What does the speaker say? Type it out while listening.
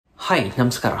Hi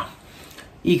ನಮಸ್ಕಾರ.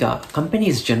 ಈಗ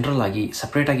companies general ಆಗಿ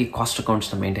ಸಪ್ರೇಟಾಗಿ ಕಾಸ್ಟ್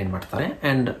ಅಕೌಂಟ್ಸ್ನ ಮೇಂಟೈನ್ ಮಾಡ್ತಾರೆ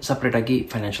ಆ್ಯಂಡ್ ಸಪ್ರೇಟಾಗಿ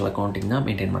ಫೈನಾನ್ಷಿಯಲ್ ಅಕೌಂಟಿಂಗ್ನ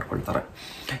ಮೇಂಟೈನ್ ಮಾಡ್ಕೊಳ್ತಾರೆ.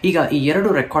 ಈಗ ಈ ಎರಡು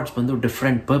ರೆಕಾರ್ಡ್ಸ್ ಬಂದು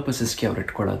ಡಿಫ್ರೆಂಟ್ ಪರ್ಪಸಸ್ಗೆ ಅವ್ರು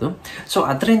ಇಟ್ಕೊಳ್ಳೋದು. ಸೊ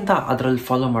ಅದರಿಂದ ಅದರಲ್ಲಿ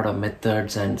ಫಾಲೋ ಮಾಡೋ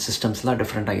ಮೆಥಡ್ಸ್ ಆ್ಯಂಡ್ ಸಿಸ್ಟಮ್ಸ್ ಎಲ್ಲ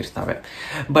ಡಿಫ್ರೆಂಟ್ ಆಗಿರ್ತವೆ.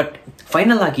 ಬಟ್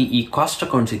ಫೈನಲ್ ಆಗಿ ಈ ಕಾಸ್ಟ್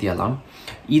ಅಕೌಂಟ್ಸ್ ಇದೆಯಲ್ಲ,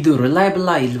 ಇದು ರಿಲಯಬಲ್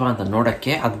ಇಲ್ವಾ ಅಂತ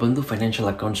ನೋಡೋಕ್ಕೆ ಅದು ಬಂದು ಫೈನಾನ್ಷಿಯಲ್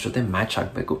ಅಕೌಂಟ್ಸ್ ಜೊತೆ ಮ್ಯಾಚ್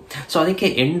ಆಗಬೇಕು. ಸೊ ಅದಕ್ಕೆ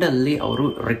ಎಂಡಲ್ಲಿ ಅವರು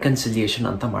ರಿಕನ್ಸಿಲಿಯೇಷನ್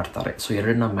ಅಂತ ಮಾಡ್ತಾರೆ. ಸೊ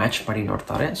ಎರಡನ್ನ ಮ್ಯಾಚ್ ಮಾಡಿ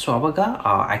ನೋಡ್ತಾರೆ. ಸೊ ಅವಾಗ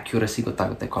ಆ ಆ್ಯಕ್ಯುರಸಿ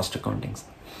ಗೊತ್ತಾಗುತ್ತೆ ಕಾಸ್ಟ್ ಅಕೌಂಟಿಂಗ್ಸ್.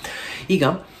 ಈಗ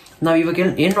ನಾವು ಇವಾಗ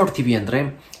ಏನು ನೋಡ್ತೀವಿ ಅಂದರೆ,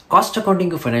 ಕಾಸ್ಟ್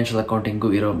ಅಕೌಂಟಿಂಗು ಫೈನಾನ್ಷಿಯಲ್ ಅಕೌಂಟಿಂಗು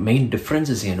ಇರೋ ಮೈನ್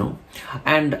ಡಿಫ್ರೆನ್ಸಸ್ ಏನು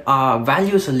ಆ್ಯಂಡ್ ಆ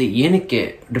ವ್ಯಾಲ್ಯೂಸಲ್ಲಿ ಏನಕ್ಕೆ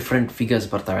ಡಿಫ್ರೆಂಟ್ ಫಿಗರ್ಸ್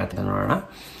ಬರ್ತವೆ ಅಂತ ನೋಡೋಣ.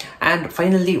 ಆ್ಯಂಡ್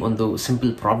ಫೈನಲಿ ಒಂದು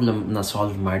ಸಿಂಪಲ್ ಪ್ರಾಬ್ಲಮ್ನ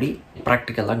ಸಾಲ್ವ್ ಮಾಡಿ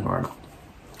ಪ್ರಾಕ್ಟಿಕಲ್ ಆಗಿ ನೋಡೋಣ.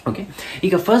 ಓಕೆ,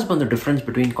 ಈಗ ಫಸ್ಟ್ ಬಂದು difference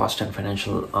between cost and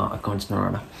financial accounts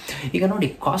ನೋಡೋಣ. ಈಗ ನೋಡಿ,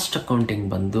 ಕಾಸ್ಟ್ ಅಕೌಂಟಿಂಗ್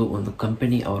ಬಂದು ಒಂದು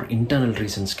ಕಂಪನಿ ಅವ್ರ ಇಂಟರ್ನಲ್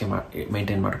ರೀಸನ್ಸ್ಗೆ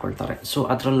ಮೇಂಟೈನ್ ಮಾಡ್ಕೊಳ್ತಾರೆ. ಸೊ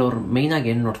ಅದರಲ್ಲಿ ಅವ್ರು ಮೇಯ್ನಾಗಿ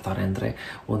ಏನು ನೋಡ್ತಾರೆ ಅಂದರೆ,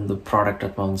 ಒಂದು ಪ್ರಾಡಕ್ಟ್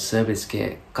ಅಥವಾ ಒಂದು ಸರ್ವಿಸ್ಗೆ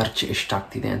ಖರ್ಚು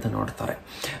ಎಷ್ಟಾಗ್ತಿದೆ ಅಂತ ನೋಡ್ತಾರೆ.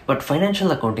 ಬಟ್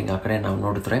ಫೈನಾನ್ಷಿಯಲ್ ಅಕೌಂಟಿಂಗ್ ಆ ಕಡೆ ನಾವು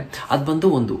ನೋಡಿದ್ರೆ ಅದು ಬಂದು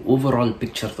ಒಂದು ಓವರ್ ಆಲ್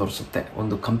ಪಿಕ್ಚರ್ ತೋರಿಸುತ್ತೆ.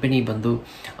 ಒಂದು ಕಂಪನಿ ಬಂದು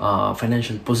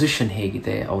ಫೈನಾನ್ಷಿಯಲ್ ಪೊಸಿಷನ್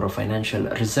ಹೇಗಿದೆ, ಅವರ ಫೈನಾನ್ಷಿಯಲ್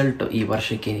ರಿಸಲ್ಟ್ ಈ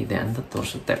ವರ್ಷಕ್ಕೆ ಏನಿದೆ ಅಂತ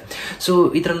ತೋರಿಸುತ್ತೆ. ಸೊ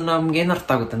ಇದರಲ್ಲಿ ನಮ್ಗೆ ಏನು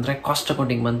ಅರ್ಥ ಆಗುತ್ತೆ ಅಂದರೆ, ಕಾಸ್ಟ್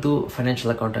ಅಕೌಂಟಿಂಗ್ ಬಂದು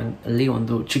ಫೈನಾನ್ಷಿಯಲ್ ಅಕೌಂಟಿಂಗ್ ಅಲ್ಲಿ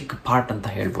ಒಂದು ಚಿಕ್ಕ ಪಾರ್ಟ್ ಅಂತ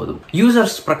ಹೇಳ್ಬೋದು.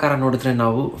 ಯೂಸರ್ಸ್ ಪ್ರಕಾರ ನೋಡಿದ್ರೆ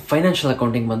ನಾವು ಫೈನಾನ್ಷಿಯಲ್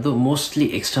ಅಕೌಂಟಿಂಗ್ ಬಂದು ಮೋಸ್ಟ್ಲಿ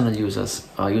ಎಕ್ಸ್ಟರ್ನಲ್ ಯೂಸರ್ಸ್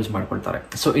ಯೂಸ್ ಮಾಡ್ಕೊಳ್ತಾರೆ.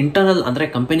 ಸೊ ಇಂಟರ್ನಲ್ ಅಂದರೆ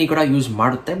ಕಂಪನಿ ಕೂಡ ಯೂಸ್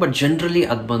ಮಾಡುತ್ತೆ, ಬಟ್ ಜನರಲಿ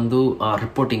ಅದು ಬಂದು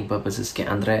ರಿಪೋರ್ಟಿಂಗ್ ಪರ್ಪಸಸ್ಗೆ,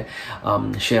 ಅಂದರೆ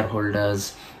ಶೇರ್ ಹೋಲ್ಡರ್ಸ್,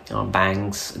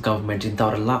 ಬ್ಯಾಂಕ್ಸ್, ಗವರ್ಮೆಂಟ್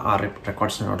ಇಂಥವರೆಲ್ಲ ಆ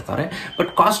ರೆಕಾರ್ಡ್ಸ್ನ ನೋಡ್ತಾರೆ.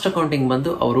 ಬಟ್ ಕಾಸ್ಟ್ ಅಕೌಂಟಿಂಗ್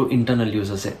ಬಂದು ಅವರು ಇಂಟರ್ನಲ್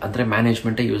ಯೂಸರ್ಸೇ, ಅಂದರೆ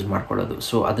ಮ್ಯಾನೇಜ್ಮೆಂಟೇ ಯೂಸ್ ಮಾಡ್ಕೊಳ್ಳೋದು.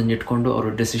 ಸೊ ಅದನ್ನ ಇಟ್ಕೊಂಡು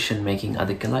ಅವರು ಡಿಸಿಷನ್ ಮೇಕಿಂಗ್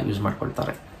ಅದಕ್ಕೆಲ್ಲ ಯೂಸ್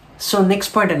ಮಾಡ್ಕೊಳ್ತಾರೆ. ಸೊ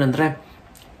ನೆಕ್ಸ್ಟ್ ಪಾಯಿಂಟ್ ಏನಂದರೆ,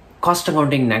 ಕಾಸ್ಟ್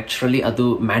ಅಕೌಂಟಿಂಗ್ ನ್ಯಾಚುರಲಿ ಅದು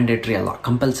ಮ್ಯಾಂಡೇಟ್ರಿ ಅಲ್ಲ,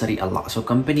 ಕಂಪಲ್ಸರಿ ಅಲ್ಲ. ಸೊ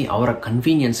ಕಂಪನಿ ಅವರ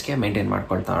ಕನ್ವೀನಿಯನ್ಸ್ಗೆ ಮೇಂಟೈನ್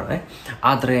ಮಾಡ್ಕೊಳ್ತಾರೆ.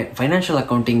 ಆದರೆ ಫೈನಾನ್ಷಿಯಲ್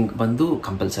ಅಕೌಂಟಿಂಗ್ ಬಂದು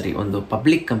ಕಂಪಲ್ಸರಿ. ಒಂದು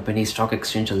ಪಬ್ಲಿಕ್ ಕಂಪನಿ ಸ್ಟಾಕ್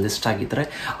ಎಕ್ಸ್ಚೇಂಜಲ್ಲಿ ಲಿಸ್ಟ್ ಆಗಿದ್ದರೆ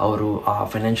ಅವರು ಆ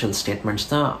financial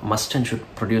ಸ್ಟೇಟ್ಮೆಂಟ್ಸ್ನ must and should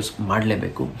produce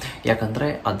ಮಾಡಲೇಬೇಕು. ಯಾಕಂದರೆ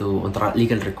ಅದು ಒಂಥರ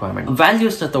ಲೀಗಲ್ ರಿಕ್ವೈರ್ಮೆಂಟ್.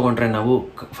 ವ್ಯಾಲ್ಯೂಸ್ನ ತೊಗೊಂಡ್ರೆ ನಾವು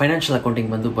ಫೈನಾನ್ಷಿಯಲ್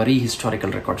ಅಕೌಂಟಿಂಗ್ ಬಂದು ಬರೀ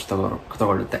ಹಿಸ್ಟಾರಿಕಲ್ ರೆಕಾರ್ಡ್ಸ್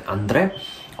ತಗೊಳ್ಳುತ್ತೆ. ಅಂದರೆ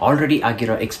ಆಲ್ರೆಡಿ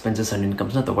ಆಗಿರೋ ಎಕ್ಸ್ಪೆನ್ಸಸ್ ಆ್ಯಂಡ್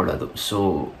ಇನ್ಕಮ್ಸ್ನ ತೊಗೊಳ್ಳೋದು. ಸೊ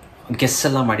ಗೆಸ್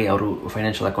ಎಲ್ಲ ಮಾಡಿ ಅವರು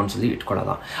ಫೈನಾನ್ಷಿಯಲ್ ಅಕೌಂಟ್ಸಲ್ಲಿ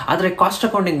ಇಟ್ಕೊಳ್ಳೋಲ್ಲ. ಆದರೆ ಕಾಸ್ಟ್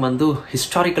ಅಕೌಂಟಿಂಗ್ ಬಂದು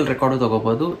ಹಿಸ್ಟಾರಿಕಲ್ ರೆಕಾರ್ಡು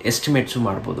ತೊಗೋಬೋದು, ಎಸ್ಟಿಮೇಟ್ಸು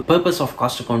ಮಾಡ್ಬೋದು. ಪರ್ಪಸ್ ಆಫ್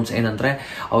ಕಾಸ್ಟ್ ಅಕೌಂಟ್ಸ್ ಏನಂದರೆ,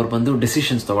 ಅವ್ರು ಬಂದು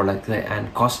ಡಿಸಿಷನ್ಸ್ ತೊಗೊಳ್ಳೋಕ್ಕೆ ಆ್ಯಂಡ್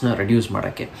ಕಾಸ್ಟ್ನ ರೆಡ್ಯೂಸ್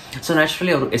ಮಾಡೋಕ್ಕೆ. ಸೊ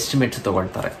ನ್ಯಾಚುರಲಿ ಅವರು ಎಸ್ಟಿಮೇಟ್ಸ್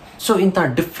ತೊಗೊಳ್ತಾರೆ. ಸೊ ಇಂಥ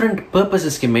ಡಿಫ್ರೆಂಟ್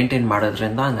ಪರ್ಪಸಸ್ಗೆ ಮೇಂಟೈನ್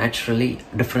ಮಾಡೋದ್ರಿಂದ ನ್ಯಾಚುರಲಿ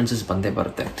ಡಿಫ್ರೆನ್ಸಸ್ ಬಂದೇ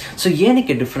ಬರುತ್ತೆ. ಸೊ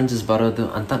ಏನಕ್ಕೆ ಡಿಫ್ರೆನ್ಸಸ್ ಬರೋದು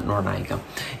ಅಂತ ನೋಡೋಣ.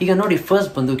 ಈಗ ನೋಡಿ,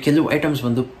 ಫಸ್ಟ್ ಬಂದು ಕೆಲವು ಐಟಮ್ಸ್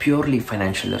ಬಂದು ಪ್ಯೂರ್ಲಿ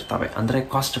ಫೈನಾನ್ಷಿಯಲ್ ಇರ್ತವೆ, ಅಂದರೆ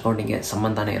ಕಾಸ್ಟ್ ಅಕೌಂಟಿಂಗ್ಗೆ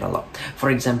ಸಂಬಂಧನೇ ಇರಲ್ಲ.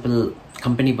 ಫಾರ್ ಎಕ್ಸಾಂಪಲ್,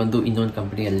 ಕಂಪನಿ ಬಂದು ಇನ್ನೊಂದು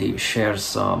ಕಂಪನಿಯಲ್ಲಿ ಶೇರ್ಸ್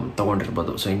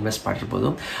ತೊಗೊಂಡಿರ್ಬೋದು, ಸೊ ಇನ್ವೆಸ್ಟ್ ಮಾಡಿರ್ಬೋದು.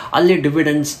 ಅಲ್ಲಿ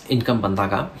ಡಿವಿಡೆಂಡ್ಸ್ ಇನ್ಕಮ್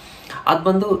ಬಂದಾಗ ಅದು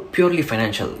ಬಂದು ಪ್ಯೂರ್ಲಿ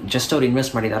ಫೈನಾನ್ಷಿಯಲ್. ಜಸ್ಟ್ ಅವ್ರು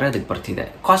ಇನ್ವೆಸ್ಟ್ ಮಾಡಿದ್ದಾರೆ, ಅದಕ್ಕೆ ಬರ್ತಿದೆ.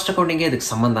 ಕಾಸ್ಟ್ ಅಕೌಂಟಿಂಗ್ಗೆ ಇದಕ್ಕೆ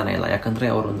ಸಂಬಂಧನೇ ಇಲ್ಲ, ಯಾಕಂದರೆ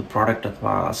ಅವರು ಒಂದು ಪ್ರಾಡಕ್ಟ್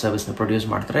ಅಥವಾ ಸರ್ವಿಸ್ನ ಪ್ರೊಡ್ಯೂಸ್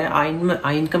ಮಾಡ್ತಾರೆ.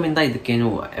 ಆ ಇನ್ಕಮಿಂದ ಇದಕ್ಕೇನು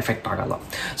ಎಫೆಕ್ಟ್ ಆಗಲ್ಲ.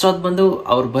 ಸೊ ಅದು ಬಂದು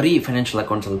ಅವ್ರು ಬರೀ financial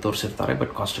ಅಕೌಂಟ್ಸಲ್ಲಿ ತೋರಿಸಿರ್ತಾರೆ,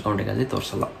 but cost ಅಕೌಂಟಿಂಗಲ್ಲಿ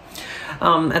ತೋರಿಸಲ್ಲ.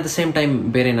 At the same time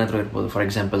ಬೇರೆ ಏನಾದರೂ ಇರ್ಬೋದು. ಫಾರ್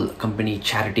ಎಕ್ಸಾಂಪಲ್, ಕಂಪನಿ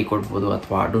ಚಾರಿಟಿ ಕೊಡ್ಬೋದು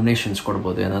ಅಥವಾ ಡೊನೇಷನ್ಸ್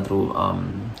ಕೊಡ್ಬೋದು ಏನಾದರೂ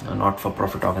ನಾಟ್ ಫಾರ್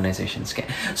ಪ್ರಾಫಿಟ್ ಆರ್ಗನೈಸೇಷನ್ಸ್ಗೆ.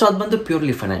 ಸೊ ಅದು ಬಂದು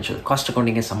ಪ್ಯೂರ್ಲಿ ಫೈನಾನ್ಷಿಯಲ್, ಕಾಸ್ಟ್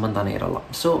ಅಕೌಂಟಿಂಗ್ಗೆ ಸಂಬಂಧನೇ ಇರಲ್ಲ.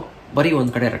 ಸೊ ಬರೀ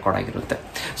ಒಂದು ಕಡೆ ರೆಕಾರ್ಡ್ ಆಗಿರುತ್ತೆ.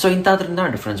 ಸೊ ಇಂಥದ್ರಿಂದ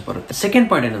ಡಿಫ್ರೆನ್ಸ್ ಬರುತ್ತೆ. ಸೆಕೆಂಡ್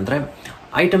ಪಾಯಿಂಟ್ ಏನಂದರೆ,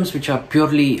 items which are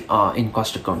purely in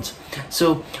cost accounts. So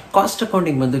cost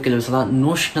accounting ಬಂದು ಕೆಲವು ಸಲ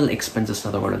ನೋಷನಲ್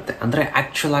ಎಕ್ಸ್ಪೆನ್ಸಸ್ನ ತೊಗೊಳುತ್ತೆ. ಅಂದರೆ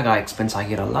ಆ್ಯಕ್ಚುಲ್ ಆಗಿ ಆ ಎಕ್ಸ್ಪೆನ್ಸ್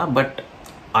ಆಗಿರಲ್ಲ, ಬಟ್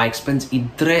ಆ ಎಕ್ಸ್ಪೆನ್ಸ್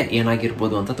ಇದ್ದರೆ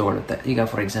ಏನಾಗಿರ್ಬೋದು ಅಂತ ತೊಗೊಳುತ್ತೆ. ಈಗ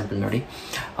ಫಾರ್ ಎಕ್ಸಾಂಪಲ್ ನೋಡಿ,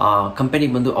 ಕಂಪನಿ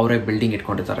ಬಂದು ಅವರೇ ಬಿಲ್ಡಿಂಗ್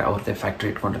ಇಟ್ಕೊಂಡಿರ್ತಾರೆ, ಅವ್ರದ್ದೇ ಫ್ಯಾಕ್ಟ್ರಿ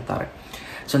ಇಟ್ಕೊಂಡಿರ್ತಾರೆ.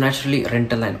 ಸೊ ನ್ಯಾಚುರಲಿ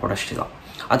ರೆಂಟೆಲ್ಲ ಏನು ಕೊಡೋಷ್ಟಿಲ್ಲ.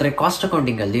 ಆದರೆ ಕಾಸ್ಟ್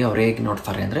ಅಕೌಂಟಿಂಗಲ್ಲಿ ಅವ್ರು ಹೇಗೆ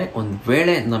ನೋಡ್ತಾರೆ ಅಂದರೆ, ಒಂದು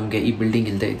ವೇಳೆ ನಮಗೆ ಈ ಬಿಲ್ಡಿಂಗ್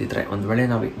ಇಲ್ಲದೆ ಇದ್ದಿದ್ರೆ, ಒಂದು ವೇಳೆ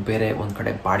ನಾವು ಬೇರೆ ಒಂದು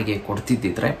ಕಡೆ ಬಾಡಿಗೆ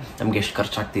ಕೊಡ್ತಿದ್ದಿದ್ರೆ ನಮಗೆ ಎಷ್ಟು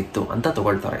ಖರ್ಚಾಗ್ತಿತ್ತು ಅಂತ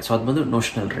ತೊಗೊಳ್ತಾರೆ. ಸೊ ಅದು ಬಂದು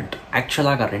ನೋಷನಲ್ ರೆಂಟ್. ಆ್ಯಕ್ಚುಲ್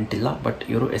ಆಗಿ ರೆಂಟ್ ಇಲ್ಲ, ಬಟ್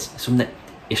ಇವರು ಸುಮ್ಮನೆ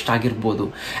ಎಷ್ಟಾಗಿರ್ಬೋದು,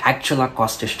 ಆ್ಯಕ್ಚುಲ್ ಆಗಿ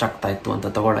ಕಾಸ್ಟ್ ಎಷ್ಟಾಗ್ತಾ ಇತ್ತು ಅಂತ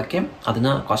ತೊಗೊಳಕ್ಕೆ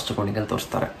ಅದನ್ನು ಕಾಸ್ಟ್ ಅಕೌಂಟಿಂಗಲ್ಲಿ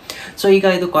ತೋರಿಸ್ತಾರೆ. ಸೊ ಈಗ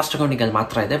ಇದು ಕಾಸ್ಟ್ ಅಕೌಂಟಿಂಗಲ್ಲಿ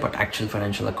ಮಾತ್ರ ಇದೆ, ಬಟ್ ಆ್ಯಕ್ಚುಲ್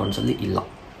ಫೈನಾನ್ಷಿಯಲ್ ಅಕೌಂಟ್ಸಲ್ಲಿ ಇಲ್ಲ.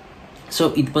 ಸೊ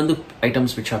ಇದು ಬಂದು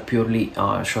items which are purely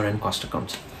shown in cost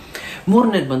accounts.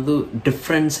 ಮೂರನೇದು ಬಂದು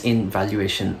ಡಿಫ್ರೆನ್ಸ್ ಇನ್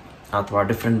ವ್ಯಾಲ್ಯೂಯೇಷನ್ ಅಥವಾ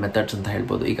ಡಿಫ್ರೆಂಟ್ ಮೆಥಡ್ಸ್ ಅಂತ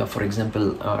ಹೇಳ್ಬೋದು. ಈಗ ಫಾರ್ ಎಕ್ಸಾಂಪಲ್,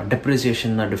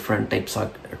 ಡೆಪ್ರಿಸಿಯೇಷನ್ನ ಡಿಫ್ರೆಂಟ್ ಟೈಪ್ಸ್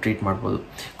ಆಗಿ ಟ್ರೀಟ್ ಮಾಡ್ಬೋದು.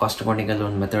 ಕಾಸ್ಟ್ ಅಕೌಂಟಿಂಗಲ್ಲಿ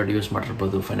ಒಂದು ಮೆಥಡ್ ಯೂಸ್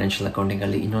ಮಾಡಿರ್ಬೋದು, ಫೈನಾನ್ಷಿಯಲ್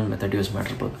ಅಕೌಂಟಿಂಗಲ್ಲಿ ಇನ್ನೊಂದು ಮೆಥಡ್ ಯೂಸ್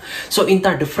ಮಾಡಿರ್ಬೋದು. ಸೊ ಇಂಥ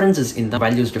ಡಿಫ್ರೆನ್ಸಸ್ ಇಂದ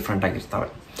ವ್ಯಾಲ್ಯೂಸ್ ಡಿಫ್ರೆಂಟ್ ಆಗಿರ್ತವೆ.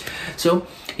 ಸೊ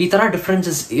ಈ ಥರ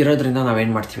ಡಿಫ್ರೆನ್ಸಸ್ ಇರೋದ್ರಿಂದ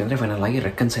ನಾವೇನು ಮಾಡ್ತೀವಿ ಅಂದರೆ, ಫೈನಲ್ ಆಗಿ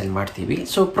ರೆಕನ್ಸೈಲ್ ಮಾಡ್ತೀವಿ.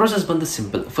 ಸೊ ಪ್ರೋಸೆಸ್ ಬಂದು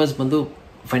ಸಿಂಪಲ್. ಫಸ್ಟ್ ಬಂದು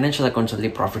ಫೈನಾನ್ಷಿಯಲ್ ಅಕೌಂಟ್ಸಲ್ಲಿ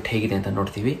ಪ್ರಾಫಿಟ್ ಹೇಗಿದೆ ಅಂತ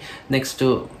ನೋಡ್ತೀವಿ. ನೆಕ್ಸ್ಟು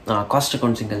ಕಾಸ್ಟ್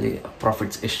ಅಕೌಂಟ್ಸಿಂಗಲ್ಲಿ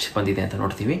ಪ್ರಾಫಿಟ್ಸ್ ಎಷ್ಟು ಬಂದಿದೆ ಅಂತ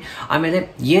ನೋಡ್ತೀವಿ. ಆಮೇಲೆ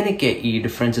ಏನಕ್ಕೆ ಈ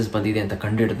ಡಿಫ್ರೆನ್ಸಸ್ ಬಂದಿದೆ ಅಂತ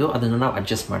ಕಂಡುಹಿಡಿದು ಅದನ್ನು ನಾವು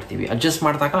ಅಡ್ಜಸ್ಟ್ ಮಾಡ್ತೀವಿ. ಅಡ್ಜಸ್ಟ್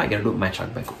ಮಾಡಿದಾಗ ಎರಡು ಮ್ಯಾಚ್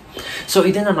ಆಗಬೇಕು. ಸೊ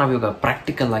ಇದನ್ನು ನಾವಿವಾಗ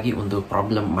ಪ್ರಾಕ್ಟಿಕಲ್ ಆಗಿ ಒಂದು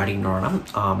ಪ್ರಾಬ್ಲಮ್ ಮಾಡಿ ನೋಡೋಣ,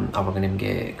 ಆವಾಗ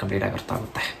ನಿಮಗೆ ಕಂಪ್ಲೀಟ್ ಆಗಿ ಅರ್ಥ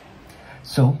ಆಗುತ್ತೆ.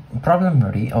 ಸೊ ಪ್ರಾಬ್ಲಮ್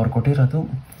ನೋಡಿ, ಅವ್ರು ಕೊಟ್ಟಿರೋದು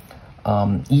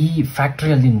ಈ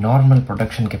ಫ್ಯಾಕ್ಟ್ರಿಯಲ್ಲಿ ನಾರ್ಮಲ್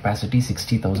ಪ್ರೊಡಕ್ಷನ್ ಕೆಪಾಸಿಟಿ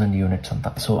 60,000 ಯೂನಿಟ್ಸ್ ಅಂತ.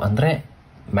 ಸೊ ಅಂದರೆ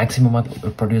ಮ್ಯಾಕ್ಸಿಮಮ್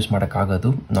ಅದು ಪ್ರೊಡ್ಯೂಸ್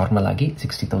ಮಾಡೋಕ್ಕಾಗೋದು ನಾರ್ಮಲ್ ಆಗಿ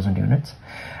 60,000 ಯೂನಿಟ್ಸ್.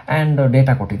 ಆ್ಯಂಡ್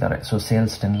ಡೇಟಾ ಕೊಟ್ಟಿದ್ದಾರೆ. So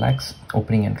sales 10 lakhs,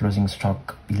 opening and closing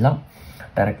stock ಇಲ್ಲ,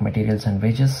 direct materials and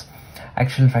wages,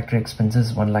 actual factory expenses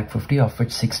 1,50,000 of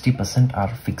which 60%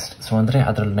 are fixed. So ಅಂದರೆ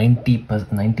ಅದರಲ್ಲಿ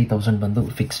 90,000 ಬಂದು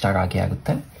ಫಿಕ್ಸ್ಡ್ ಆಗೇ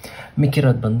ಆಗುತ್ತೆ,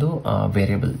 ಮಿಕ್ಕಿರೋದು ಬಂದು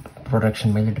ವೇರಿಯಬಲ್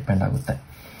ಪ್ರೊಡಕ್ಷನ್ ಮೇಲೆ ಡಿಪೆಂಡ್ ಆಗುತ್ತೆ.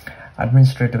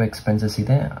 ಅಡ್ಮಿನಿಸ್ಟ್ರೇಟಿವ್ ಎಕ್ಸ್ಪೆನ್ಸಸ್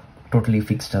ಇದೆ, ಟೋಟಲಿ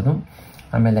ಫಿಕ್ಸ್ಡ್ ಅದು.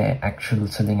 ಆಮೇಲೆ actual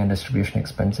selling and distribution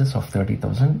expenses of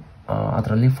 30,000,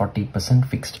 ಅದರಲ್ಲಿ 40%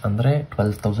 ಫಿಕ್ಸ್ಡ್, ಅಂದರೆ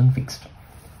 12,000 fixed.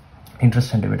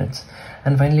 Interest and dividends.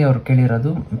 And finally ಅವ್ರು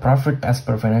ಕೇಳಿರೋದು profit as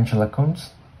per financial accounts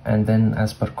and then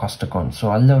as per cost account. So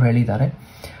all ಅವರು ಹೇಳಿದ್ದಾರೆ,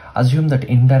 assume that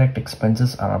indirect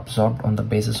expenses are absorbed on the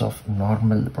basis of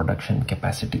normal production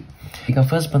capacity. ಈಗ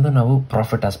first ಬಂದು ನಾವು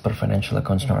profit as per financial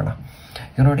accounts ನೋಡೋಣ.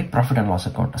 ಈಗ ನೋಡಿ profit and loss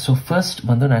account. So first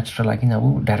ಬಂದು natural ಆಗಿ ನಾವು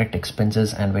ಡೈರೆಕ್ಟ್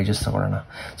ಎಕ್ಸ್ಪೆನ್ಸಸ್ ಆ್ಯಂಡ್ ವೇಜಸ್ ತಗೊಳ್ಳೋಣ.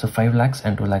 ಸೊ 5 lakhs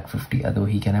and 2,50,000 ಅದು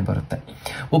ಹೀಗೇ ಬರುತ್ತೆ.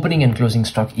 ಓಪನಿಂಗ್ ಆ್ಯಂಡ್ ಕ್ಲೋಸಿಂಗ್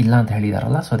ಸ್ಟಾಕ್ ಇಲ್ಲ ಅಂತ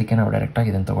ಹೇಳಿದಾರಲ್ಲ, ಸೊ ಅದಕ್ಕೆ ನಾವು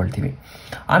ಡೈರೆಕ್ಟಾಗಿ ಇದನ್ನು ತೊಗೊಳ್ತೀವಿ.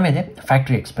 ಆಮೇಲೆ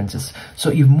ಫ್ಯಾಕ್ಟ್ರಿ ಎಕ್ಸ್ಪೆನ್ಸಸ್. ಸೊ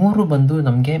ಈ ಮೂರು ಬಂದು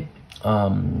ನಮಗೆ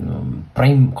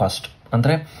ಪ್ರೈಮ್ ಕಾಸ್ಟ್,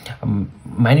 ಅಂದರೆ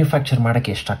ಮ್ಯಾನ್ಯುಫ್ಯಾಕ್ಚರ್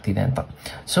ಮಾಡೋಕ್ಕೆ ಎಷ್ಟಾಗ್ತಿದೆ ಅಂತ.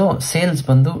 ಸೊ ಸೇಲ್ಸ್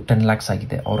ಬಂದು 10 lakhs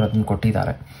ಆಗಿದೆ, ಅವರು ಅದನ್ನು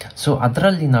ಕೊಟ್ಟಿದ್ದಾರೆ. ಸೊ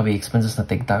ಅದರಲ್ಲಿ ನಾವು ಈ ಎಕ್ಸ್ಪೆನ್ಸಸ್ನ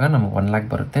ತೆಗೆದಾಗ ನಮ್ಗೆ 1 lakh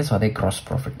ಬರುತ್ತೆ. ಸೊ ಅದೇ gross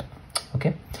profit.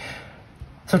 Okay,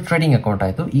 so trading account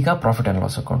ಆಯಿತು. ಈಗ profit and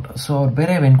loss account. So ಅವ್ರು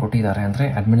ಬೇರೆ ಏನು ಕೊಟ್ಟಿದ್ದಾರೆ ಅಂದರೆ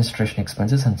administration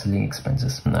expenses and selling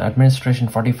expenses. Administration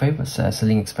 45,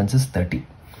 selling expenses 30.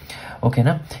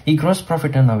 ಓಕೆನಾ. ಈ ಗ್ರಾಸ್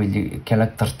ಪ್ರಾಫಿಟನ್ನು ನಾವು ಇಲ್ಲಿ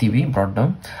ಕೆಳಗೆ ತರ್ತೀವಿ, ಬ್ರಾಡ್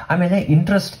ಡೌನ್. ಆಮೇಲೆ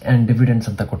ಇಂಟ್ರೆಸ್ಟ್ ಆ್ಯಂಡ್ ಡಿವಿಡೆನ್ಸ್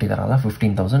ಅಂತ ಕೊಟ್ಟಿದ್ದಾರಲ್ಲ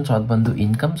 15,000. ಸೊ ಅದು ಬಂದು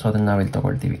ಇನ್ಕಮ್. ಸೊ ಅದನ್ನು ನಾವಿಲ್ಲಿ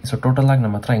ತೊಗೊಳ್ತೀವಿ. ಸೊ ಟೋಟಲ್ ಆಗಿ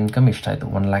ನಮ್ಮ ಹತ್ರ ಇನ್ಕಮ್ ಇಷ್ಟಾಯಿತು,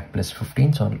 1 lakh + 15.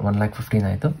 ಸೊ 1,15,000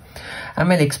 ಆಯಿತು.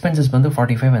 ಆಮೇಲೆ ಎಕ್ಸ್ಪೆನ್ಸಸ್ ಬಂದು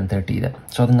 45 and 30 ಇದೆ.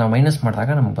 ಸೊ ಅದನ್ನು ನಾವು ಮೈನಸ್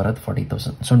ಮಾಡಿದಾಗ ನಮ್ಗೆ ಬರೋದು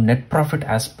 40,000. So net profit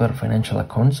as per financial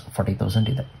accounts 40,000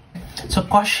 ಇದೆ. ಸೊ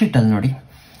ಕಾಸ್ಟ್ ಶೀಟಲ್ಲಿ ನೋಡಿ,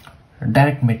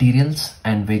 ಡೈರೆಕ್ಟ್ ಮೆಟೀರಿಯಲ್ಸ್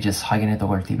ಆ್ಯಂಡ್ ವೇಜಸ್ ಹಾಗೇನೆ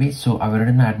ತೊಗೊಳ್ತೀವಿ. ಸೊ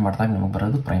ಅವೆರಡನ್ನ ಆ್ಯಡ್ ಮಾಡಿದಾಗ ನಮಗೆ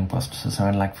ಬರೋದು ಪ್ರೈಮ್ ಕಾಸ್ಟ್. ಸೊ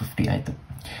 7,50,000 ಆಯಿತು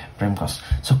prime cost.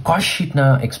 So cost ಶೀಟ್ನ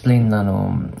explain ನಾನು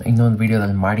ಇನ್ನೊಂದು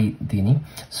ವಿಡಿಯೋದಲ್ಲಿ ಮಾಡಿದ್ದೀನಿ.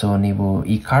 ಸೊ ನೀವು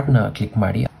ಈ ಕಾರ್ಡ್ನ ಕ್ಲಿಕ್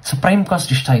ಮಾಡಿ. ಸೊ ಪ್ರೈಮ್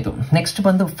ಕಾಸ್ಟ್ ಇಷ್ಟ ಆಯಿತು. ನೆಕ್ಸ್ಟ್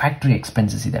ಬಂದು ಫ್ಯಾಕ್ಟ್ರಿ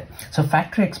ಎಕ್ಸ್ಪೆನ್ಸಸ್ ಇದೆ. ಸೊ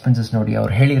ಫ್ಯಾಕ್ಟ್ರಿ ಎಕ್ಸ್ಪೆನ್ಸಸ್ ನೋಡಿ,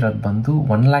 ಅವ್ರು ಹೇಳಿರೋದು ಬಂದು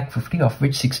 1,50,000 ಆಫ್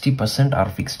ವಿಚ್ 60%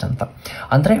 ಆರ್ ಫಿಕ್ಸ್ಡ್ ಅಂತ.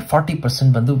 ಅಂದರೆ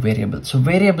 40% ಬಂದು ವೇರಿಯಬಲ್. ಸೊ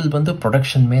ವೇರಿಯಬಲ್ ಬಂದು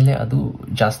ಪ್ರೊಡಕ್ಷನ್ ಮೇಲೆ ಅದು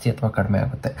ಜಾಸ್ತಿ ಅಥವಾ ಕಡಿಮೆ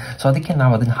ಆಗುತ್ತೆ. ಸೊ ಅದಕ್ಕೆ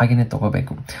ನಾವು ಅದನ್ನು ಹಾಗೇನೆ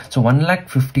ತೊಗೋಬೇಕು. ಸೊ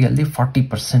 1,50,000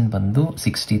 40% ಬಂದು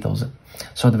 60,000.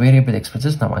 ಸೊ ಅದು ವೇರಿಯಬಲ್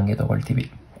ಎಕ್ಸ್ಪೆನ್ಸಸ್ ನಾವು ಹಂಗೆ ತೊಗೊಳ್ತೀವಿ.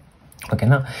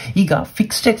 ಓಕೆನಾ. ಈಗ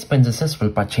ಫಿಕ್ಸ್ಡ್ ಎಕ್ಸ್ಪೆನ್ಸಸ್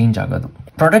ಸ್ವಲ್ಪ ಚೇಂಜ್ ಆಗೋದು.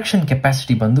 ಪ್ರೊಡಕ್ಷನ್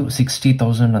ಕೆಪಾಸಿಟಿ ಬಂದು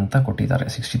 60,000 ಅಂತ ಕೊಟ್ಟಿದ್ದಾರೆ,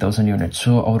 60,000 ಯೂನಿಟ್ಸ್.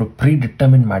 ಸೊ ಅವರು ಪ್ರೀ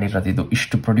ಡಿಟರ್ಮಿನ್ ಮಾಡಿರೋದು ಇದು,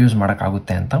 ಇಷ್ಟು ಪ್ರೊಡ್ಯೂಸ್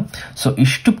ಮಾಡೋಕ್ಕಾಗುತ್ತೆ ಅಂತ. ಸೊ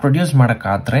ಇಷ್ಟು ಪ್ರೊಡ್ಯೂಸ್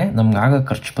ಮಾಡೋಕ್ಕಾದ್ರೆ ನಮ್ಗಾಗೋ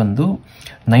ಖರ್ಚು ಬಂದು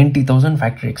 90,000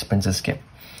 ಫ್ಯಾಕ್ಟ್ರಿ ಎಕ್ಸ್ಪೆನ್ಸಸ್ಗೆ,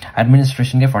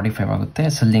 ಅಡ್ಮಿನಿಸ್ಟ್ರೇಷನ್ಗೆ 45 ಆಗುತ್ತೆ,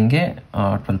 ಸೆಲ್ಲಿಂಗ್ಗೆ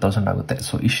 12,000 ಆಗುತ್ತೆ.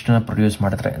 ಸೊ ಇಷ್ಟನ್ನ ಪ್ರೊಡ್ಯೂಸ್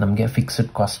ಮಾಡಿದ್ರೆ ನಮಗೆ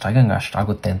ಫಿಕ್ಸ್ಡ್ ಕಾಸ್ಟ್ ಆಗಿ ಹಂಗೆ ಅಷ್ಟು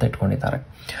ಆಗುತ್ತೆ ಅಂತ ಇಟ್ಕೊಂಡಿದ್ದಾರೆ.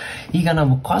 ಈಗ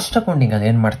ನಾವು ಕಾಸ್ಟ್ ಅಕೌಂಟಿಂಗಲ್ಲಿ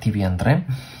ಏನು ಮಾಡ್ತೀವಿ ಅಂದರೆ,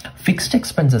 ಫಿಕ್ಸ್ಡ್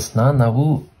ಎಕ್ಸ್ಪೆನ್ಸಸ್ನ ನಾವು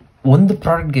ಒಂದು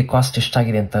ಪ್ರಾಡಕ್ಟ್ಗೆ ಕಾಸ್ಟ್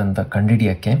ಎಷ್ಟಾಗಿದೆ ಅಂತ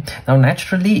ಕಂಡುಹಿಡಿಯೋಕ್ಕೆ ನಾವು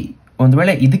ನ್ಯಾಚುರಲಿ ಒಂದು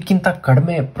ವೇಳೆ ಇದಕ್ಕಿಂತ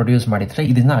ಕಡಿಮೆ ಪ್ರೊಡ್ಯೂಸ್ ಮಾಡಿದರೆ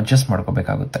ಇದನ್ನು ಅಡ್ಜಸ್ಟ್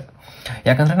ಮಾಡ್ಕೋಬೇಕಾಗುತ್ತೆ.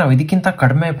 ಯಾಕಂದರೆ ನಾವು ಇದಕ್ಕಿಂತ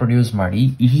ಕಡಿಮೆ ಪ್ರೊಡ್ಯೂಸ್ ಮಾಡಿ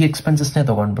ಈ ಎಕ್ಸ್ಪೆನ್ಸಸ್ನೇ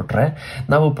ತೊಗೊಂಡ್ಬಿಟ್ರೆ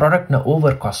ನಾವು ಪ್ರಾಡಕ್ಟ್ನ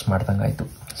ಓವರ್ ಕಾಸ್ಟ್ ಮಾಡ್ದಂಗೆ ಆಯಿತು.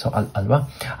 ಸೊ ಅಲ್ವಾ,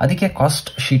 ಅದಕ್ಕೆ ಕಾಸ್ಟ್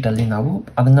ಶೀಟಲ್ಲಿ ನಾವು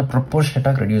ಅದನ್ನು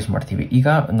ಪ್ರಪೋರ್ಷನೇಟಾಗಿ ರೆಡ್ಯೂಸ್ ಮಾಡ್ತೀವಿ. ಈಗ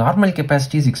ನಾರ್ಮಲ್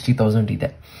ಕೆಪಾಸಿಟಿ 60,000 ಇದೆ,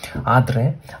 ಆದರೆ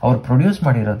ಅವ್ರು ಪ್ರೊಡ್ಯೂಸ್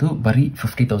ಮಾಡಿರೋದು ಬರೀ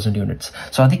 50,000 ಯೂನಿಟ್ಸ್.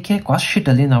 ಸೊ ಅದಕ್ಕೆ ಕಾಸ್ಟ್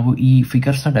ಶೀಟಲ್ಲಿ ನಾವು ಈ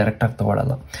ಫಿಗರ್ಸ್ನ ಡೈರೆಕ್ಟಾಗಿ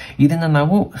ತೊಗೊಳ್ಳಲ್ಲ, ಇದನ್ನು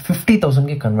ನಾವು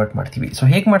 50,000ಗೆ ಕನ್ವರ್ಟ್ ಮಾಡ್ತೀವಿ. ಸೊ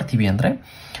ಹೇಗೆ ಮಾಡ್ತೀವಿ ಅಂದರೆ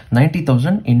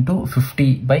 90,000 ಇಂಟು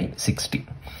 50/60.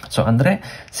 ಸೊ ಅಂದರೆ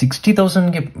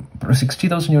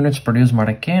 60,000 ಯೂನಿಟ್ಸ್ ಪ್ರೊಡ್ಯೂಸ್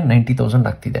ಮಾಡೋಕ್ಕೆ 90,000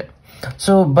 ಆಗ್ತಿದೆ.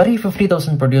 ಸೊ ಬರೀ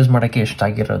 50,000 ಪ್ರೊಡ್ಯೂಸ್ ಮಾಡೋಕ್ಕೆ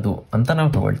ಎಷ್ಟಾಗಿರೋದು ಅಂತ ನಾವು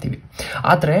ತೊಗೊಳ್ತೀವಿ.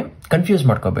 ಆದರೆ ಕನ್ಫ್ಯೂಸ್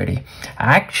ಮಾಡ್ಕೋಬೇಡಿ,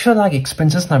 ಆ್ಯಕ್ಚುಯಲ್ ಆಗಿ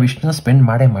ಎಕ್ಸ್ಪೆನ್ಸಸ್ ನಾವು ಇಷ್ಟನ್ನ ಸ್ಪೆಂಡ್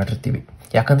ಮಾಡಿರ್ತೀವಿ.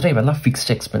 ಯಾಕಂದರೆ ಇವೆಲ್ಲ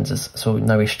ಫಿಕ್ಸ್ಡ್ ಎಕ್ಸ್ಪೆನ್ಸಸ್. ಸೊ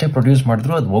ನಾವು ಎಷ್ಟೇ ಪ್ರೊಡ್ಯೂಸ್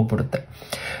ಮಾಡಿದ್ರೂ ಅದು ಹೋಗ್ಬಿಡುತ್ತೆ.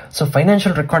 ಸೊ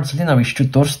ಫೈನಾನ್ಷಿಯಲ್ ರೆಕಾರ್ಡ್ಸಲ್ಲಿ ನಾವು ಇಷ್ಟು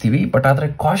ತೋರಿಸ್ತೀವಿ, ಬಟ್ ಆದರೆ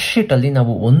ಕಾಸ್ಟ್ ಶೀಟಲ್ಲಿ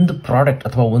ನಾವು ಒಂದು ಪ್ರಾಡಕ್ಟ್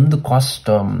ಅಥವಾ ಒಂದು ಕಾಸ್ಟ್,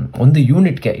 ಒಂದು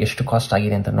ಯೂನಿಟ್ಗೆ ಎಷ್ಟು ಕಾಸ್ಟ್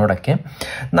ಆಗಿದೆ ಅಂತ ನೋಡೋಕ್ಕೆ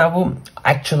ನಾವು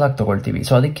ಆ್ಯಕ್ಚುಯಲ್ ಆಗಿ ತೊಗೊಳ್ತೀವಿ.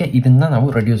 ಸೊ ಅದಕ್ಕೆ ಇದನ್ನು ನಾವು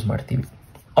ರೆಡ್ಯೂಸ್ ಮಾಡ್ತೀವಿ.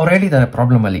 ಅವ್ರು ಹೇಳಿದ್ದಾರೆ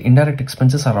ಪ್ರಾಬ್ಲಮಲ್ಲಿ, indirect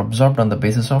expenses R absorbed on the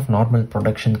basis of normal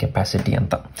production capacity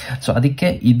ಅಂತ. ಸೊ ಅದಕ್ಕೆ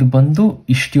ಇದು ಬಂದು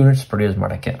ಇಷ್ಟು ಯೂನಿಟ್ಸ್ ಪ್ರೊಡ್ಯೂಸ್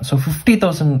ಮಾಡೋಕ್ಕೆ. ಸೊ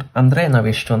 50,000 ಅಂದರೆ ನಾವು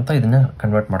ಎಷ್ಟು ಅಂತ ಇದನ್ನು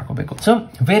ಕನ್ವರ್ಟ್ ಮಾಡ್ಕೋಬೇಕು. ಸೊ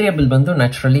ವೇರಿಯಬಲ್ ಬಂದು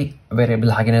ನ್ಯಾಚುರಲಿ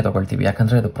ವೇರಿಯಬಲ್ ಹಾಗೇನೆ ತೊಗೊಳ್ತೀವಿ,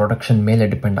 ಯಾಕಂದರೆ ಅದು ಪ್ರೊಡಕ್ಷನ್ ಮೇಲೆ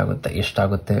ಡಿಪೆಂಡ್ ಆಗುತ್ತೆ,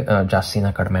 ಎಷ್ಟಾಗುತ್ತೆ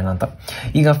ಜಾಸ್ತಿನ ಕಡಿಮೆನ ಅಂತ.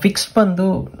 ಈಗ ಫಿಕ್ಸ್ಡ್ ಬಂದು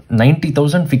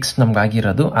 90,000 ಫಿಕ್ಸ್ಡ್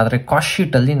ನಮ್ಗಾಗಿರೋದು, ಆದರೆ ಕಾಸ್ಟ್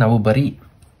ಶೀಟಲ್ಲಿ ನಾವು ಬರೀ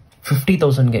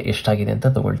 50,000ಗೆ ಎಷ್ಟಾಗಿದೆ ಅಂತ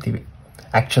ತೊಗೊಳ್ತೀವಿ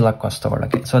ಆ್ಯಕ್ಚುಲ್ ಆಗಿ ಕಾಸ್ಟ್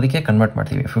ತೊಗೊಳ್ಳೋಕ್ಕೆ. ಸೊ ಅದಕ್ಕೆ ಕನ್ವರ್ಟ್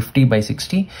ಮಾಡ್ತೀವಿ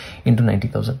 50/60 ಇಂಟು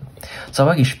 90,000. ಸೊ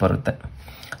ಅವಾಗ ಇಷ್ಟು ಬರುತ್ತೆ.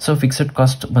 ಸೊ ಫಿಕ್ಸ್ಡ್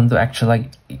ಕಾಸ್ಟ್ ಬಂದು ಆ್ಯಕ್ಚುಲ್ ಆಗಿ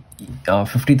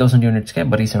 50,000 ಯೂನಿಟ್ಸ್ಗೆ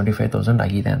ಬರೀ 75,000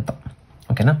 ಆಗಿದೆ ಅಂತ.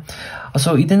 ಓಕೆನಾ. ಸೊ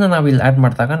ಇದನ್ನು ನಾವು ಇಲ್ಲಿ ಆ್ಯಡ್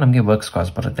ಮಾಡಿದಾಗ ನಮಗೆ ವರ್ಕ್ಸ್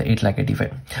ಕಾಸ್ಟ್ ಬರುತ್ತೆ 8,85,000.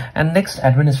 And next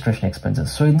administration expenses.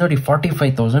 So ಇದು ನೋಡಿ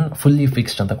 45,000 ಫುಲ್ಲಿ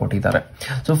ಫಿಕ್ಸ್ಡ್ ಅಂತ ಕೊಟ್ಟಿದ್ದಾರೆ.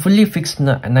 ಸೊ ಫುಲ್ಲಿ ಫಿಕ್ಸ್ಡ್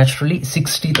ನ್ಯಾಚುರಲಿ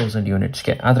 60,000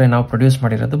 ಯೂನಿಟ್ಸ್ಗೆ, ಆದರೆ ನಾವು ಪ್ರೊಡ್ಯೂಸ್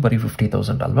ಮಾಡಿರೋದು ಬರೀ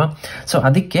 50,000 ಅಲ್ವಾ. ಸೊ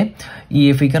ಅದಕ್ಕೆ ಈ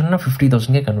ಫಿಗರ್ನ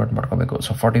 50,000ಗೆ ಕನ್ವರ್ಟ್ ಮಾಡ್ಕೋಬೇಕು.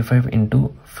 ಸೊ 45 ಇಂಟು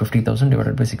 50,000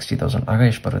 ಡಿವೈಡೆಡ್ ಬೈ 60,000 ಆಗ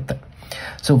ಎಷ್ಟು ಬರುತ್ತೆ.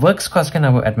 ಸೊ ವರ್ಕ್ಸ್ ಕಾಸ್ಟ್ಗೆ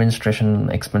ನಾವು ಅಡ್ಮಿನಿಸ್ಟ್ರೇಷನ್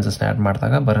ಎಕ್ಸ್ಪೆನ್ಸಸ್ನ ಆ್ಯಡ್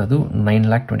ಮಾಡಿದಾಗ ಬರೋದು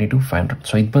 9,22,500.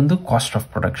 ಸೊ ಇದು ಬಂದು cost of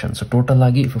production. So total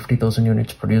ಆಗಿ 50,000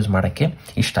 ಯೂನಿಟ್ಸ್ ಪ್ರೊಡ್ಯೂಸ್ ಮಾಡೋಕ್ಕೆ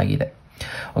ಇಷ್ಟಾಗಿದೆ.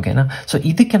 ಓಕೆನಾ. ಸೊ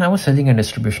ಇದಕ್ಕೆ ನಾವು ಸೆಲ್ಲಿಂಗ್ ಆ್ಯಂಡ್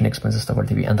ಡಿಸ್ಟ್ರಿಬ್ಯೂಷನ್ ಎಕ್ಸ್ಪೆನ್ಸಸ್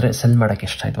ತೊಗೊಳ್ತೀವಿ, ಅಂದರೆ ಸೆಲ್ ಮಾಡೋಕ್ಕೆ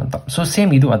ಎಷ್ಟಾಯಿತು ಅಂತ. ಸೊ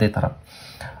ಸೇಮ್ ಇದು ಅದೇ ಥರ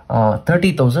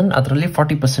 30,000, ಅದರಲ್ಲಿ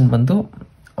 40% ಬಂದು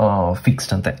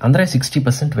ಫಿಕ್ಸ್ಡ್ ಅಂತೆ, ಅಂದರೆ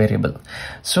 60% ವೇರಿಯಬಲ್.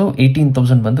 ಸೊ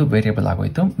 18,000 ಬಂದು ವೇರಿಯಬಲ್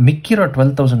ಆಗೋಯ್ತು. ಮಿಕ್ಕಿರೋ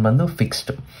 12,000 ಬಂದು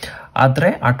ಫಿಕ್ಸ್ಡ್. ಆದರೆ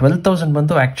ಆ 12,000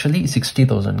 ಬಂದು ಆ್ಯಕ್ಚುಲಿ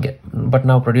 60,000ಗೆ, ಬಟ್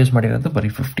ನಾವು ಪ್ರೊಡ್ಯೂಸ್ ಮಾಡಿರೋದು ಬರೀ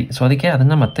 50. ಸೊ ಅದಕ್ಕೆ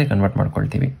ಅದನ್ನು ಮತ್ತೆ ಕನ್ವರ್ಟ್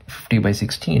ಮಾಡ್ಕೊಳ್ತೀವಿ.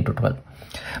 50/60 ಇಂಟು 12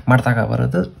 ಮಾಡಿದಾಗ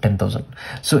ಬರೋದು 10,000.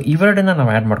 ಸೊ ಇವೆರಡನ್ನ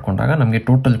ನಾವು ಆ್ಯಡ್ ಮಾಡ್ಕೊಂಡಾಗ ನಮಗೆ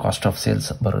ಟೋಟಲ್ ಕಾಸ್ಟ್ ಆಫ್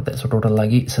ಸೇಲ್ಸ್ ಬರುತ್ತೆ. ಸೊ ಟೋಟಲ್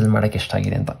ಆಗಿ ಸೆಲ್ ಮಾಡೋಕ್ಕೆ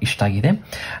ಎಷ್ಟಾಗಿದೆ ಅಂತ ಇಷ್ಟಾಗಿದೆ.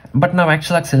 ಬಟ್ ನಾವು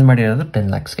ಆ್ಯಕ್ಚುಲಾಗಿ ಸೆಲ್ ಮಾಡಿರೋದು 10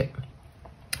 lakhsಗೆ.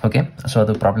 ಓಕೆ. ಸೊ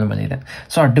ಅದು ಪ್ರಾಬ್ಲಮಲ್ಲಿ ಇದೆ.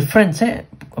 ಸೊ ಆ ಡಿಫ್ರೆನ್ಸೇ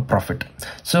ಪ್ರಾಫಿಟ್.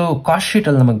 ಸೊ ಕಾಸ್ಟ್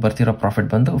ಶೀಟಲ್ಲಿ ನಮಗೆ ಬರ್ತಿರೋ ಪ್ರಾಫಿಟ್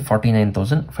ಬಂದು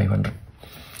 49,500.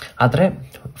 ಆದರೆ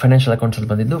ಫೈನಾನ್ಷಿಯಲ್ ಅಕೌಂಟ್ಸಲ್ಲಿ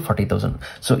ಬಂದಿದ್ದು 40,000.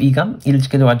 ಸೊ ಈಗ ಇಲ್ಲಿ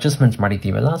ಕೆಲವು ಅಡ್ಜಸ್ಟ್ಮೆಂಟ್ಸ್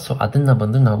ಮಾಡಿದ್ದೀವಲ್ಲ, ಸೊ ಅದನ್ನು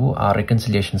ಬಂದು ನಾವು ಆ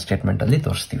ರೆಕನ್ಸಿಲಿಯೇಷನ್ ಸ್ಟೇಟ್ಮೆಂಟಲ್ಲಿ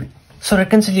ತೋರಿಸ್ತೀವಿ. ಸೊ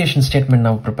ರೆಕನ್ಸಿಲಿಯೇಷನ್ ಸ್ಟೇಟ್ಮೆಂಟ್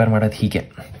ನಾವು ಪ್ರಿಪೇರ್ ಮಾಡೋದು ಹೀಗೆ.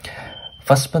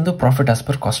 ಫಸ್ಟ್ ಬಂದು profit as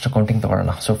per cost accounting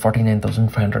ತೊಗೊಳ್ಳೋಣ. ಸೊ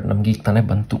 49,500 ನಮ್ಗೆ ಈಗ ತಾನೇ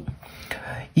ಬಂತು.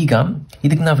 ಈಗ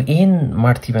ಇದಕ್ಕೆ ನಾವು ಏನು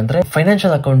ಮಾಡ್ತೀವಿ ಅಂದರೆ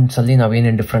ಫೈನಾನ್ಷಿಯಲ್ ಅಕೌಂಟ್ಸಲ್ಲಿ ನಾವು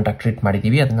ಏನೇನು ಡಿಫ್ರೆಂಟ್ ಆಗಿ ಟ್ರೀಟ್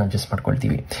ಮಾಡಿದ್ದೀವಿ ಅದನ್ನು ಅಡ್ಜಸ್ಟ್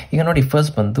ಮಾಡ್ಕೊಳ್ತೀವಿ. ಈಗ ನೋಡಿ,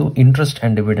 ಫಸ್ಟ್ ಬಂದು ಇಂಟ್ರೆಸ್ಟ್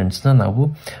ಆ್ಯಂಡ್ ಡಿವಿಡೆಂಡ್ಸ್ನ ನಾವು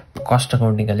ಕಾಸ್ಟ್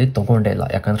ಅಕೌಂಟಿಂಗಲ್ಲಿ ತೊಗೊಂಡೇ ಇಲ್ಲ,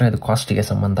 ಯಾಕಂದರೆ ಅದು ಕಾಸ್ಟಿಗೆ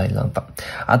ಸಂಬಂಧ ಇಲ್ಲ ಅಂತ.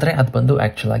 ಆದರೆ ಅದು ಬಂದು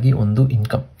ಆ್ಯಕ್ಚುಲ್ ಆಗಿ ಒಂದು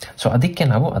ಇನ್ಕಮ್. ಸೊ ಅದಕ್ಕೆ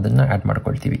ನಾವು ಅದನ್ನು ಆ್ಯಡ್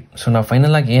ಮಾಡ್ಕೊಳ್ತೀವಿ. ಸೊ ನಾವು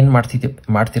ಫೈನಲ್ ಆಗಿ ಏನು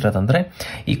ಮಾಡ್ತಿರೋದಂದರೆ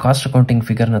ಈ ಕಾಸ್ಟ್ ಅಕೌಂಟಿಂಗ್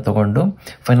ಫಿಗರ್ನ ತೊಗೊಂಡು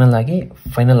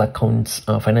final accounts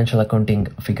financial accounting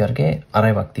ಫಿಗರ್ಗೆ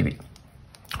arrive ಆಗ್ತೀವಿ.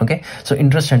 Okay. So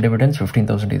interest and dividends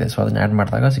 15,000 ಇದೆ. ಸೊ ಅದನ್ನು ಆ್ಯಡ್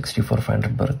ಮಾಡಿದಾಗ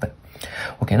 64,500 ಬರುತ್ತೆ.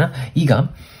 ಓಕೆನಾ. ಈಗ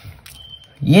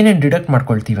ಏನೇನು ಡಿಡಕ್ಟ್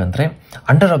ಮಾಡ್ಕೊಳ್ತೀವಿ ಅಂದರೆ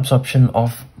under absorption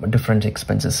of different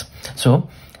expenses. So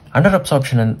under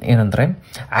absorption ಏನಂದರೆ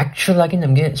ಆ್ಯಕ್ಚುಲ್ ಆಗಿ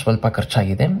ನಮಗೆ ಸ್ವಲ್ಪ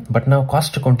ಖರ್ಚಾಗಿದೆ, ಬಟ್ ನಾವು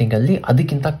ಕಾಸ್ಟ್ ಅಕೌಂಟಿಂಗಲ್ಲಿ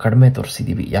ಅದಕ್ಕಿಂತ ಕಡಿಮೆ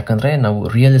ತೋರಿಸಿದ್ದೀವಿ, ಯಾಕಂದರೆ ನಾವು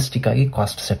ರಿಯಲಿಸ್ಟಿಕ್ ಆಗಿ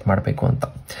ಕಾಸ್ಟ್ ಸೆಟ್ ಮಾಡಬೇಕು ಅಂತ.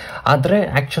 ಆದರೆ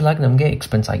ಆ್ಯಕ್ಚುಲ್ ಆಗಿ ನಮಗೆ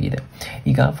ಎಕ್ಸ್ಪೆನ್ಸ್ ಆಗಿದೆ.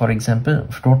 ಈಗ ಫಾರ್ ಎಕ್ಸಾಂಪಲ್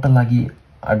ಟೋಟಲ್ ಆಗಿ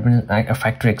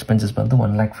ಫ್ಯಾಕ್ಟ್ರಿ ಎಕ್ಸ್ಪೆನ್ಸಸ್ ಬಂದು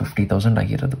 1,50,000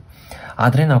 ಆಗಿರೋದು.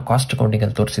 ಆದರೆ ನಾವು ಕಾಸ್ಟ್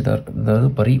ಅಕೌಂಟಿಂಗಲ್ಲಿ ತೋರಿಸಿರೋದು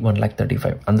ಬರೀ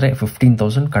 1,35,000, ಅಂದರೆ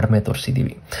 15,000 ಕಡಿಮೆ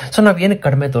ತೋರಿಸಿದ್ದೀವಿ. ಸೊ ನಾವು ಏನಕ್ಕೆ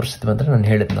ಕಡಿಮೆ ತೋರಿಸಿದ್ವಿ ಅಂದರೆ ನಾನು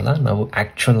ಹೇಳಿದ್ನಲ್ಲ, ನಾವು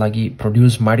ಆ್ಯಕ್ಚುಲ್ ಆಗಿ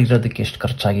ಪ್ರೊಡ್ಯೂಸ್ ಮಾಡಿರೋದಕ್ಕೆ ಎಷ್ಟು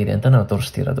ಖರ್ಚಾಗಿದೆ ಅಂತ ನಾವು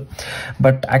ತೋರಿಸ್ತಿರೋದು.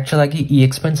 ಬಟ್ ಆ್ಯಕ್ಚುಲ್ ಆಗಿ ಈ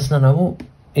ಎಕ್ಸ್ಪೆನ್ಸಸ್ನ ನಾವು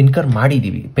ಇನ್ಕರ್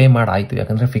ಮಾಡಿದ್ದೀವಿ, ಪೇ ಮಾಡಾಯಿತು,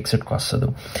 ಯಾಕಂದರೆ ಫಿಕ್ಸ್ಡ್ ಕಾಸ್ಟ್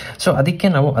ಅದು. ಸೊ ಅದಕ್ಕೆ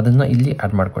ನಾವು ಅದನ್ನು ಇಲ್ಲಿ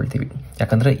ಆ್ಯಡ್ ಮಾಡ್ಕೊಳ್ತೀವಿ,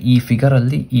 ಯಾಕಂದರೆ ಈ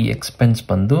ಫಿಗರಲ್ಲಿ ಈ ಎಕ್ಸ್ಪೆನ್ಸ್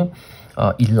ಬಂದು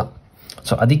ಇಲ್ಲ.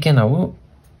 ಸೊ ಅದಕ್ಕೆ ನಾವು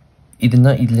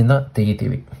ಇದನ್ನು ಇಲ್ಲಿಂದ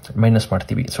ತೆಗಿತೀವಿ, ಮೈನಸ್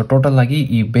ಮಾಡ್ತೀವಿ. ಸೊ ಟೋಟಲ್ ಆಗಿ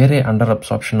ಈ ಬೇರೆ ಅಂಡರ್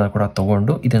ಅಬ್ಸಾರ್ಪ್ಷನ್ನ ಕೂಡ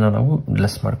ತೊಗೊಂಡು ಇದನ್ನು ನಾವು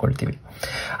ಲೆಸ್ ಮಾಡ್ಕೊಳ್ತೀವಿ.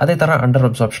 ಅದೇ ಥರ under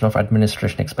absorption of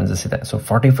administration expenses ಇದೆ. ಸೊ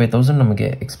 45,000 ನಮಗೆ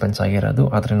ಎಕ್ಸ್ಪೆನ್ಸ್ ಆಗಿರೋದು,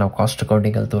 ಆದರೆ ನಾವು ಕಾಸ್ಟ್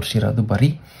ಅಕೌಂಟಿಂಗಲ್ಲಿ ತೋರಿಸಿರೋದು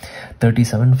ಬರೀ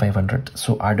 37,500.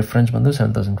 ಸೊ ಆ ಡಿಫ್ರೆನ್ಸ್ ಬಂದು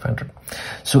 7,500.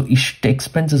 ಸೊ ಇಷ್ಟು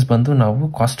ಎಕ್ಸ್ಪೆನ್ಸಸ್ ಬಂದು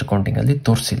ನಾವು ಕಾಸ್ಟ್ ಅಕೌಂಟಿಂಗಲ್ಲಿ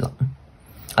ತೋರಿಸಿಲ್ಲ,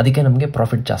 ಅದಕ್ಕೆ ನಮಗೆ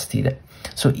ಪ್ರಾಫಿಟ್ ಜಾಸ್ತಿ ಇದೆ.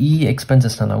 ಸೊ ಈ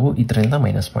ಎಕ್ಸ್ಪೆನ್ಸಸ್ನ ನಾವು ಇದರಿಂದ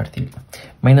ಮೈನಸ್ ಮಾಡ್ತೀವಿ.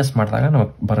 ಮೈನಸ್ ಮಾಡಿದಾಗ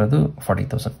ನಮಗೆ ಬರೋದು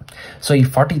 40,000. ಸೊ ಈ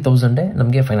 40,000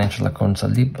 ನಮಗೆ ಫೈನಾನ್ಷಿಯಲ್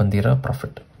ಅಕೌಂಟ್ಸಲ್ಲಿ ಬಂದಿರೋ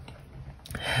ಪ್ರಾಫಿಟ್.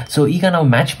 ಸೊ ಈಗ ನಾವು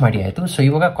ಮ್ಯಾಚ್ ಮಾಡಿ ಆಯಿತು. ಸೊ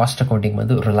ಇವಾಗ ಕಾಸ್ಟ್ ಅಕೌಂಟಿಂಗ್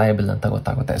ಬಂದು ರಿಲಯಬಲ್ ಅಂತ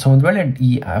ಗೊತ್ತಾಗುತ್ತೆ. ಸೊ ಒಂದು ವೇಳೆ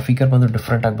ಈ ಫಿಗರ್ ಬಂದು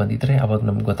ಡಿಫ್ರೆಂಟಾಗಿ ಬಂದಿದ್ದರೆ ಅವಾಗ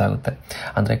ನಮ್ಗೆ ಗೊತ್ತಾಗುತ್ತೆ,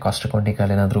 ಅಂದರೆ ಕಾಸ್ಟ್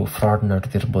ಅಕೌಂಟಿಂಗಲ್ಲಿ ಏನಾದರೂ ಫ್ರಾಡ್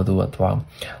ನಡೆದಿರ್ಬೋದು ಅಥವಾ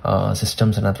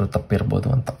ಸಿಸ್ಟಮ್ಸ್ ಏನಾದರೂ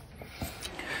ತಪ್ಪಿರ್ಬೋದು ಅಂತ.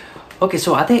 ಓಕೆ. ಸೊ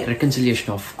ಅದೇ ರೆಕನ್ಸಿಲಿಯೇಷನ್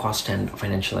of cost and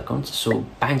financial accounts. So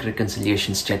bank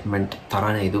ರೆಕನ್ಸಿಲಿಯೇಷನ್ statement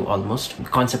ಥರನೇ ಇದು, ಆಲ್ಮೋಸ್ಟ್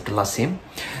ಕಾನ್ಸೆಪ್ಟ್ ಎಲ್ಲ ಸೇಮ್.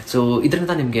 ಸೊ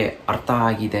ಇದರಿಂದ ನಿಮಗೆ ಅರ್ಥ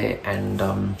ಆಗಿದೆ ಆ್ಯಂಡ್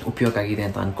ಉಪಯೋಗ ಆಗಿದೆ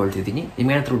ಅಂತ ಅಂದ್ಕೊಳ್ತಿದ್ದೀನಿ.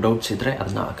 ನಿಮಗೇನಾದರೂ ಡೌಟ್ಸ್ ಇದ್ದರೆ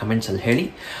ಅದನ್ನು ಕಮೆಂಟ್ಸಲ್ಲಿ ಹೇಳಿ,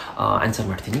 ಆನ್ಸರ್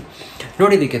ಮಾಡ್ತೀನಿ.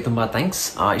 ನೋಡಿದ್ದಕ್ಕೆ ತುಂಬ ಥ್ಯಾಂಕ್ಸ್.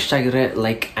 ಇಷ್ಟ ಆಗಿದ್ರೆ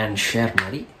ಲೈಕ್ ಆ್ಯಂಡ್ ಶೇರ್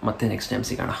ಮಾಡಿ. ಮತ್ತೆ ನೆಕ್ಸ್ಟ್ ಟೈಮ್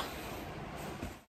ಸಿಗೋಣ.